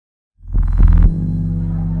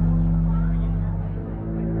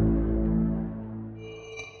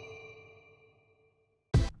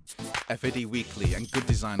F.A.D. Weekly and Good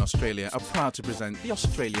Design Australia are proud to present the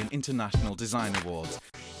Australian International Design Awards.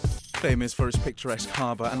 Famous for its picturesque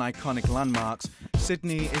harbour and iconic landmarks,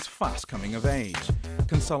 Sydney is fast coming of age,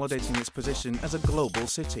 consolidating its position as a global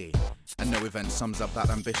city. And no event sums up that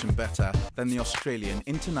ambition better than the Australian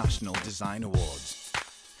International Design Awards.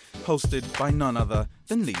 Hosted by none other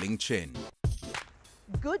than Li Ling Chin.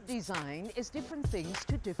 Good design is different things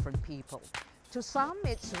to different people. To some,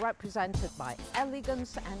 it's represented by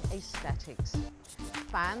elegance and aesthetics.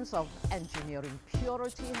 Fans of engineering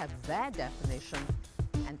purity have their definition,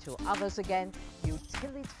 and to others again,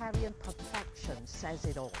 utilitarian perfection says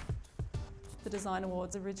it all. The Design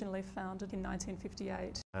Awards originally founded in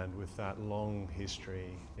 1958. And with that long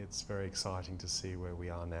history, it's very exciting to see where we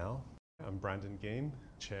are now. I'm Brandon Geen,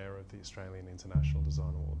 Chair of the Australian International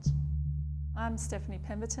Design Awards. I'm Stephanie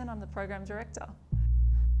Pemberton, I'm the Program Director.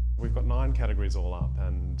 We've got 9 categories all up,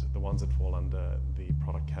 and the ones that fall under the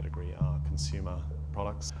product category are consumer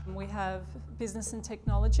products. We have business and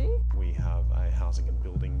technology. We have a housing and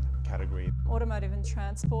building category. Automotive and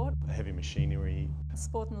transport. Heavy machinery.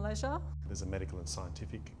 Sport and leisure. There's a medical and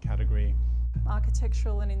scientific category.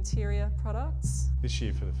 Architectural and interior products. This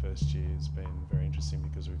year for the first year has been very interesting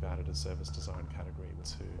because we've added a service design category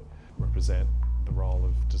to represent the role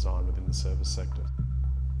of design within the service sector.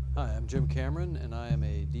 Hi, I'm Jim Cameron, and I am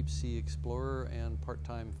a deep-sea explorer and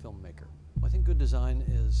part-time filmmaker. I think good design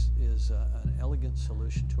is an elegant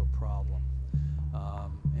solution to a problem,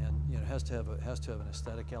 and it has to have an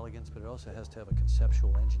aesthetic elegance, but it also has to have a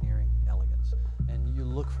conceptual engineering elegance. And you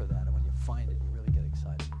look for that, and when you find it, you really get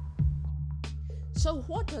excited. So,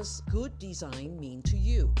 what does good design mean to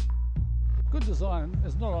you? Good design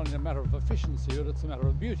is not only a matter of efficiency, but it's a matter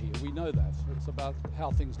of beauty. We know that. It's about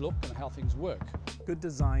how things look and how things work. Good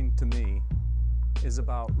design, to me, is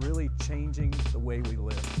about really changing the way we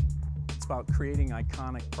live. It's about creating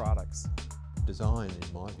iconic products. Design,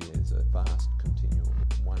 in my view, is a vast continuum.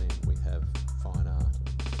 At one end we have fine art,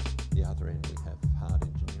 and the other end we have hard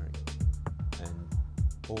engineering. And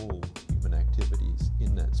all human activities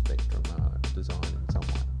in that spectrum are design in some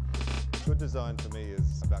way. Good design for me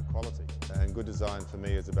is about quality, and good design for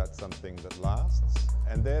me is about something that lasts.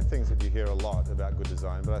 And they're things that you hear a lot about good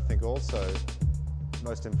design, but I think also,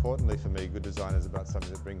 most importantly for me, good design is about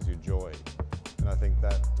something that brings you joy. And I think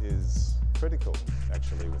that is critical,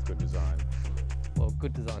 actually, with good design. Well,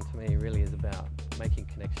 good design to me really is about making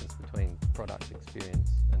connections between product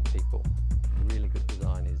experience and people. Really good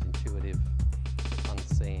design is intuitive,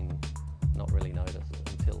 unseen, not really noticed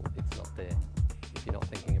until it's not there. If you're not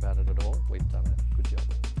thinking about it at all, we've done a good job.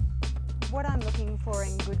 What I'm looking for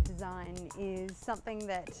in good design is something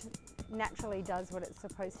that naturally does what it's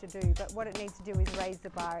supposed to do, but what it needs to do is raise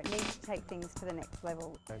the bar. It needs to take things to the next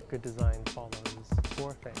level. Good design follows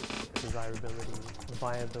 4 things: desirability,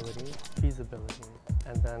 viability, feasibility,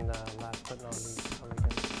 and then last but not least,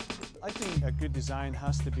 elegance. I think a good design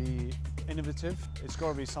has to be innovative. It's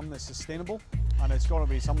got to be something that's sustainable, and it's got to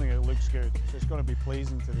be something that looks good. So it's got to be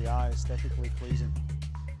pleasing to the eye, aesthetically pleasing.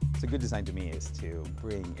 So good design to me is to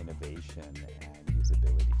bring innovation and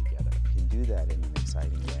usability together. If you can do that in an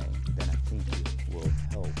exciting way, then I think it will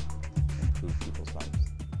help improve people's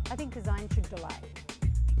lives. I think design should delight.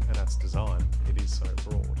 And that's design. It is so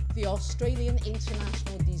broad. The Australian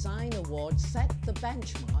International Design Awards set the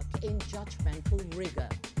benchmark in judgmental rigour,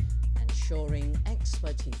 ensuring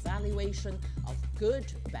expert evaluation of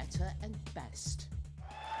good, better and best.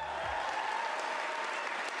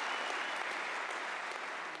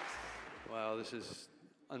 Wow, this is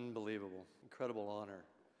unbelievable, incredible honor.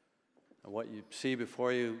 And what you see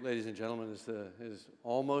before you, ladies and gentlemen, is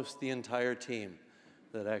almost the entire team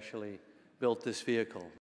that actually built this vehicle.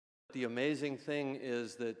 The amazing thing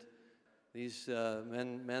is that these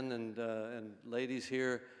men and ladies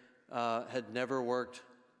here had never worked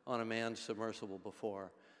on a manned submersible before.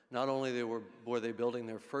 Not only were they building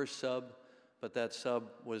their first sub, but that sub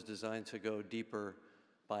was designed to go deeper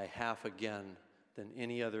by half again than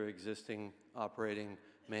any other existing operating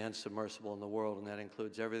manned submersible in the world, and that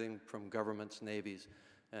includes everything from governments, navies,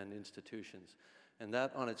 and institutions. And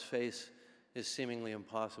that on its face is seemingly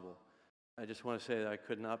impossible. I just want to say that I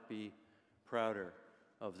could not be prouder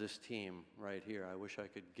of this team right here. I wish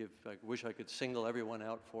I could single everyone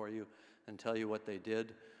out for you and tell you what they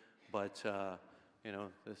did, but you know,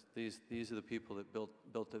 these are the people that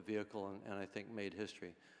built the vehicle and I think made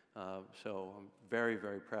history. So I'm very,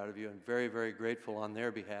 very proud of you and very, very grateful on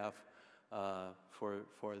their behalf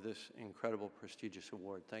for this incredible, prestigious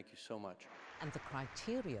award. Thank you so much. And the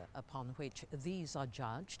criteria upon which these are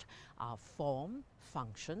judged are form,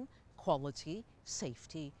 function, quality,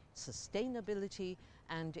 safety, sustainability,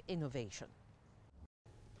 and innovation.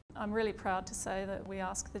 I'm really proud to say that we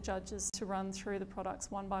ask the judges to run through the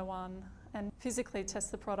products one by one and physically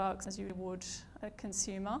test the products as you would a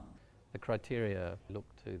consumer. The criteria look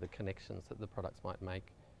to the connections that the products might make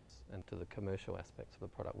and to the commercial aspects of the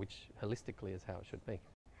product, which holistically is how it should be.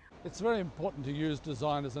 It's very important to use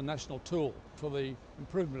design as a national tool for the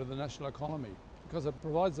improvement of the national economy because it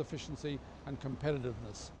provides efficiency and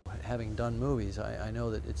competitiveness. Having done movies, I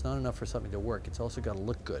know that it's not enough for something to work, it's also got to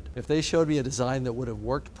look good. If they showed me a design that would have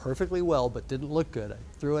worked perfectly well but didn't look good, I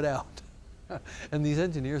threw it out. And these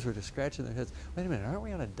engineers were just scratching their heads. Wait a minute, aren't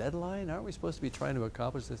we on a deadline? Aren't we supposed to be trying to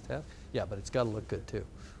accomplish this task? Yeah, but it's got to look good too.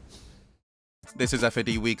 This is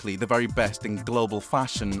F.A.D. Weekly, the very best in global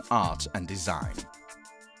fashion, art and design.